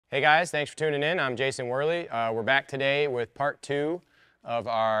Hey guys, thanks for tuning in. I'm Jason Wehrli. We're back today with part 2 of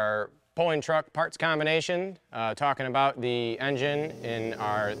our pulling truck parts combination, talking about the engine in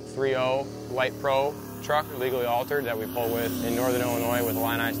our 3.0 Lite Pro truck, legally altered, that we pull with in Northern Illinois with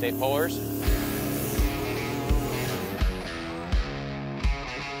Illini state pullers.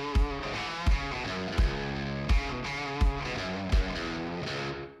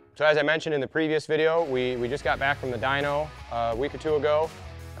 So as I mentioned in the previous video, we just got back from the dyno a week or two ago.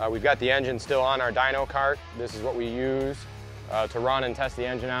 We've got the engine still on our dyno cart. This is what we use to run and test the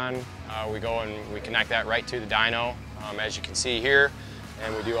engine on. We go and we connect that right to the dyno, as you can see here,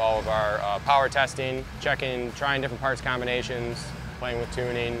 and we do all of our power testing, trying different parts combinations, playing with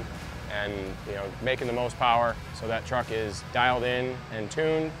tuning, and making the most power so that truck is dialed in and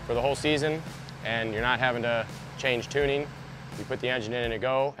tuned for the whole season, and you're not having to change tuning. You put the engine in and it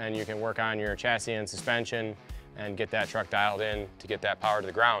go, and you can work on your chassis and suspension and get that truck dialed in to get that power to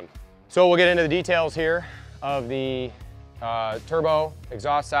the ground. So we'll get into the details here of the turbo,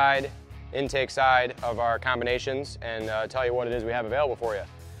 exhaust side, intake side of our combinations, and tell you what it is we have available for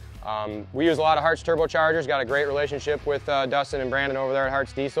you. We use a lot of Hartz turbochargers, got a great relationship with Dustin and Brandon over there at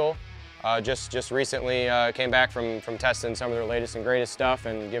Hartz Diesel. Just recently came back from testing some of their latest and greatest stuff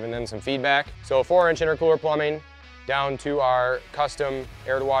and giving them some feedback. So 4-inch intercooler plumbing down to our custom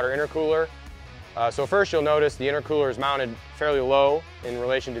air-to-water intercooler. So first you'll notice the intercooler is mounted fairly low in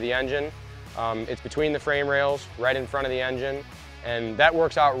relation to the engine. It's between the frame rails, right in front of the engine, and that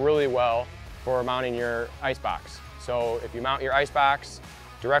works out really well for mounting your ice box. So if you mount your ice box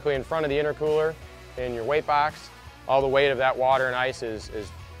directly in front of the intercooler in your weight box, all the weight of that water and ice is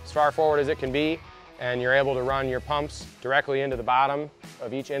as far forward as it can be, and you're able to run your pumps directly into the bottom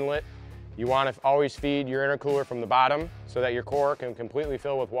of each inlet. You want to always feed your intercooler from the bottom so that your core can completely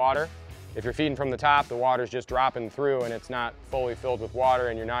fill with water. If you're feeding from the top, the water's just dropping through and it's not fully filled with water,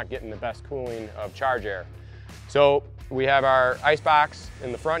 and you're not getting the best cooling of charge air. So we have our ice box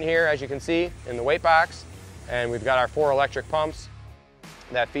in the front here, as you can see, in the weight box, and we've got our 4 electric pumps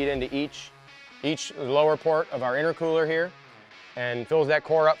that feed into each lower port of our intercooler here and fills that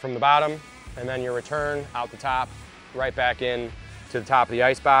core up from the bottom, and then your return out the top, right back in to the top of the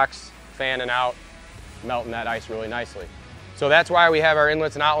ice box, fanning out, melting that ice really nicely. So that's why we have our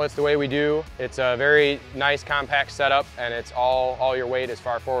inlets and outlets the way we do. It's a very nice compact setup, and it's all your weight as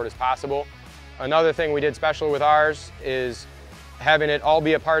far forward as possible. Another thing we did special with ours is having it all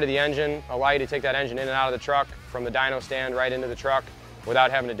be a part of the engine, allow you to take that engine in and out of the truck from the dyno stand right into the truck without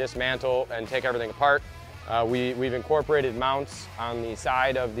having to dismantle and take everything apart. We've incorporated mounts on the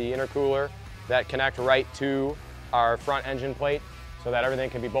side of the intercooler that connect right to our front engine plate so that everything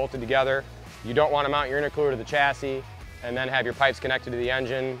can be bolted together. You don't want to mount your intercooler to the chassis and then have your pipes connected to the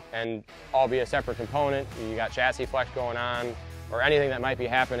engine and all be a separate component. You got chassis flex going on or anything that might be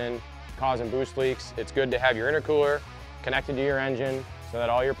happening causing boost leaks. It's good to have your intercooler connected to your engine so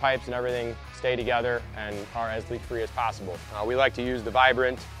that all your pipes and everything stay together and are as leak-free as possible. We like to use the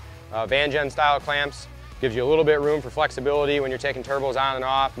Vibrant Van-Gen style clamps. Gives you a little bit room for flexibility when you're taking turbos on and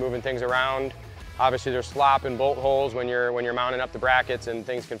off, moving things around. Obviously there's slop and bolt holes when you're mounting up the brackets, and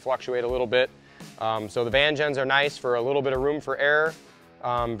things can fluctuate a little bit. So the Van-Gens are nice for a little bit of room for error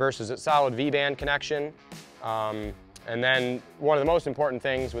versus a solid V-band connection. And then one of the most important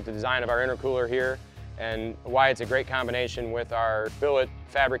things with the design of our intercooler here, and why it's a great combination with our billet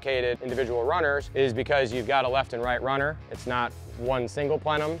fabricated individual runners, is because you've got a left and right runner. It's not one single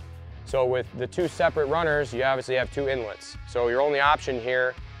plenum. So with the 2 separate runners, you obviously have 2 inlets. So your only option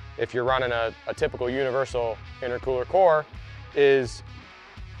here, if you're running a typical universal intercooler core, is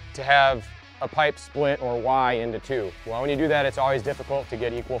to have a pipe split or Y into 2. Well, when you do that, it's always difficult to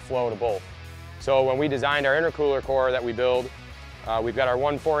get equal flow to both. So when we designed our intercooler core that we build, we've got our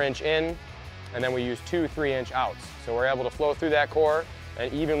 1 4-inch in, and then we use 2 3-inch outs. So we're able to flow through that core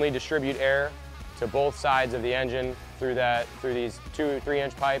and evenly distribute air to both sides of the engine through these 2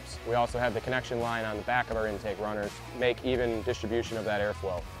 3-inch pipes. We also have the connection line on the back of our intake runners, make even distribution of that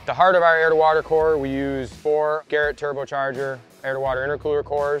airflow. At the heart of our air-to-water core, we use 4 Garrett turbocharger air-to-water intercooler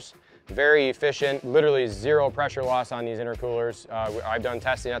cores. Very efficient, literally 0 pressure loss on these intercoolers. I've done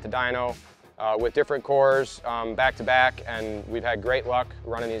testing at the dyno with different cores back to back, and we've had great luck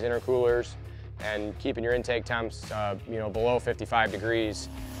running these intercoolers and keeping your intake temps below 55 degrees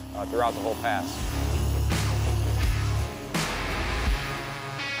throughout the whole pass.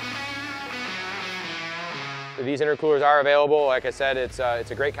 These intercoolers are available. Like I said, it's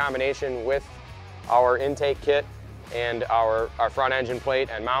a great combination with our intake kit and our front engine plate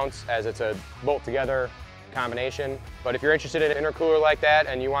and mounts, as it's a bolt together combination. But if you're interested in an intercooler like that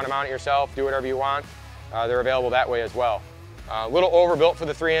and you want to mount it yourself, do whatever you want, they're available that way as well. A little overbuilt for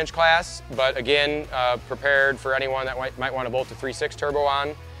the 3-inch class, but again, prepared for anyone that might want to bolt the 3.6 turbo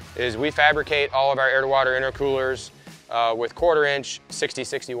on, is we fabricate all of our air-to-water intercoolers with 1/4 inch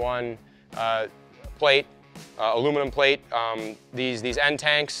 6061 plate, aluminum plate. These end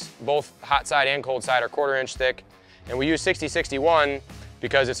tanks, both hot side and cold side, are 1/4 inch thick, and we use 6061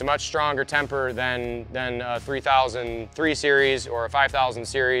 because it's a much stronger temper than a 3003 series or a 5000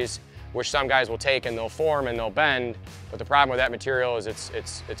 series, which some guys will take and they'll form and they'll bend. But the problem with that material is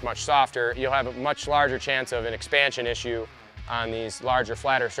it's much softer. You'll have a much larger chance of an expansion issue on these larger,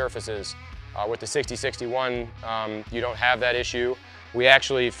 flatter surfaces. With the 6061, you don't have that issue. We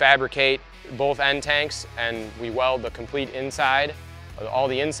actually fabricate both end tanks and we weld the complete inside, all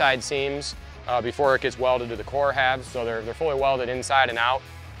the inside seams, before it gets welded to the core halves. So they're fully welded inside and out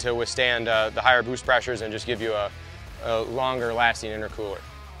to withstand the higher boost pressures and just give you a longer lasting intercooler.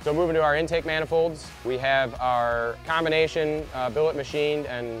 So moving to our intake manifolds, we have our combination billet machined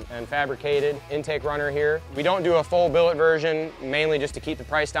and fabricated intake runner here. We don't do a full billet version, mainly just to keep the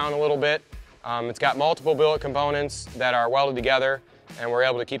price down a little bit. It's got multiple billet components that are welded together, and we're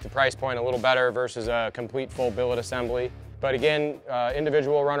able to keep the price point a little better versus a complete full billet assembly. But again,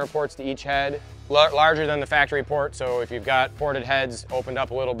 individual runner ports to each head, larger than the factory port, so if you've got ported heads opened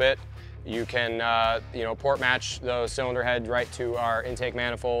up a little bit, you can port match those cylinder heads right to our intake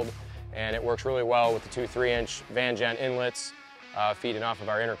manifold, and it works really well with the two 3-inch Van Gent inlets feeding off of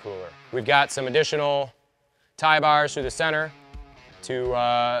our intercooler. We've got some additional tie bars through the center to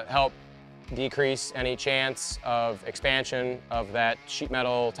help decrease any chance of expansion of that sheet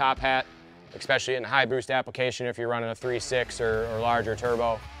metal top hat, especially in a high boost application if you're running a 3.6 or larger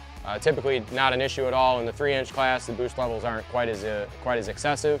turbo. Typically not an issue at all in the 3-inch class. The boost levels aren't quite as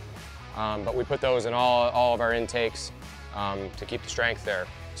excessive. But we put those in all of our intakes to keep the strength there.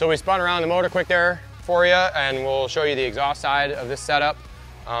 So we spun around the motor quick there for you, and we'll show you the exhaust side of this setup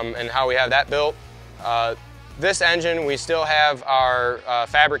and how we have that built. This engine, we still have our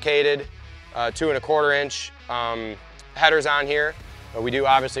fabricated 2 1/4 inch headers on here. But we do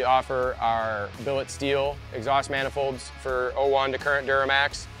obviously offer our billet steel exhaust manifolds for 01 to current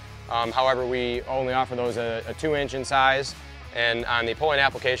Duramax. However, we only offer those a 2-inch in size. And on the pulling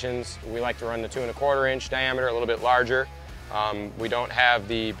applications, we like to run the 2 1/4 inch diameter, a little bit larger. We don't have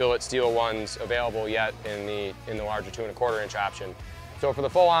the billet steel ones available yet in the larger 2 1/4 inch option. So for the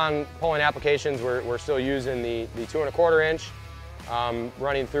full-on pulling applications, we're still using the 2 1/4 inch,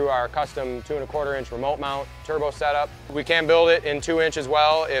 running through our custom 2 1/4 inch remote mount turbo setup. We can build it in 2-inch as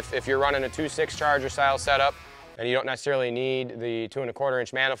well if you're running a 2.6 Charger style setup and you don't necessarily need the 2 1/4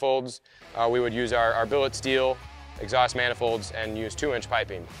 inch manifolds. We would use our billet steel exhaust manifolds and use 2-inch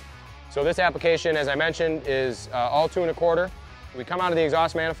piping. So this application, as I mentioned, is all 2 1/4. We come out of the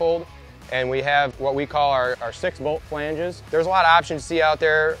exhaust manifold and we have what we call our 6-bolt flanges. There's a lot of options to see out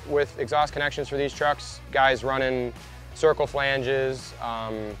there with exhaust connections for these trucks. Guys running circle flanges,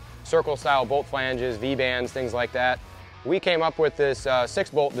 circle style bolt flanges, V-bands, things like that. We came up with this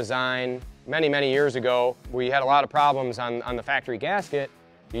 6-bolt design many years ago. We had a lot of problems on the factory gasket.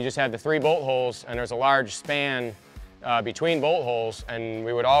 You just had the 3 bolt holes and there's a large span between bolt holes, and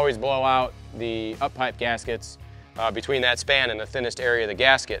we would always blow out the up pipe gaskets between that span and the thinnest area of the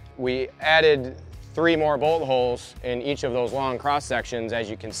gasket. We added 3 more bolt holes in each of those long cross sections, as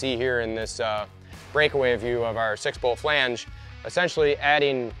you can see here in this breakaway view of our 6-bolt flange, essentially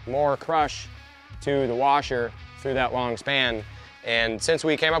adding more crush to the washer through that long span. And since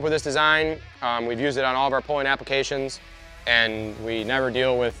we came up with this design, we've used it on all of our pulling applications, and we never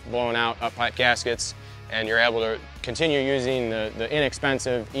deal with blowing out up pipe gaskets, and you're able to continue using the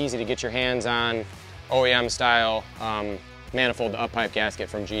inexpensive, easy to get your hands on OEM style manifold up pipe gasket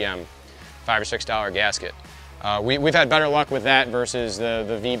from GM, $5 or $6 gasket. We've had better luck with that versus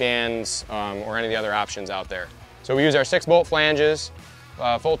the V-bands or any of the other options out there. So we use our 6-bolt flanges,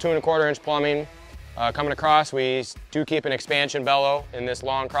 full 2 1/4 inch plumbing. Coming across, we do keep an expansion bellow in this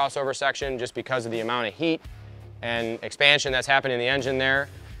long crossover section just because of the amount of heat and expansion that's happening in the engine there.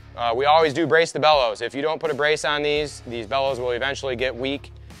 We always do brace the bellows. If you don't put a brace on these bellows will eventually get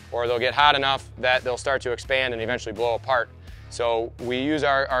weak, or they'll get hot enough that they'll start to expand and eventually blow apart. So we use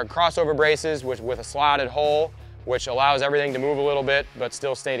our crossover braces with a slotted hole, which allows everything to move a little bit but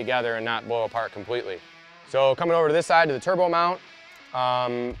still stay together and not blow apart completely. So coming over to this side to the turbo mount,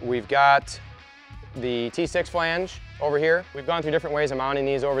 we've got the T6 flange over here. We've gone through different ways of mounting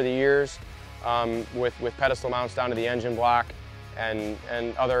these over the years with pedestal mounts down to the engine block and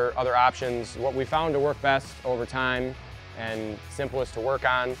other options. What we found to work best over time and simplest to work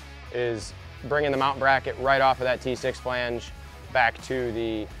on is bringing the mount bracket right off of that T6 flange back to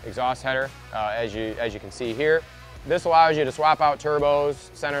the exhaust header, as you can see here. This allows you to swap out turbos,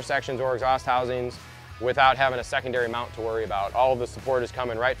 center sections, or exhaust housings without having a secondary mount to worry about. All of the support is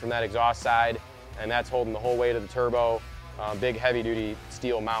coming right from that exhaust side, and that's holding the whole weight of the turbo. Big heavy-duty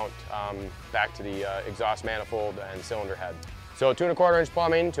steel mount back to the exhaust manifold and cylinder head. So 2 1/4 inch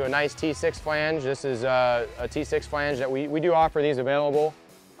plumbing to a nice T6 flange. This is a T6 flange that we do offer these available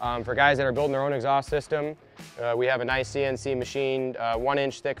for guys that are building their own exhaust system. We have a nice CNC machined 1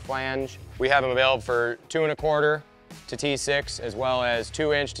 inch thick flange. We have them available for 2 1/4 to T6 as well as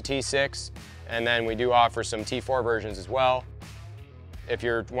 2 inch to T6. And then we do offer some T4 versions as well. If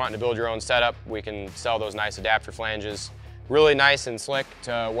you're wanting to build your own setup, we can sell those nice adapter flanges. Really nice and slick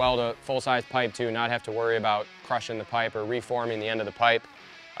to weld a full-size pipe to, not have to worry about crushing the pipe or reforming the end of the pipe.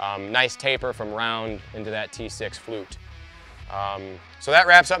 Nice taper from round into that T6 flute. So that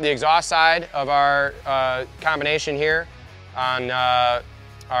wraps up the exhaust side of our combination here on our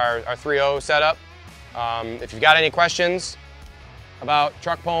 3.0 setup. If you've got any questions about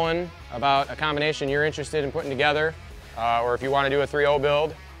truck pulling, about a combination you're interested in putting together, or if you want to do a 3.0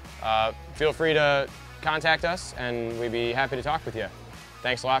 build, feel free to contact us and we'd be happy to talk with you.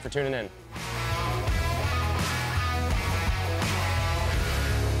 Thanks a lot for tuning in.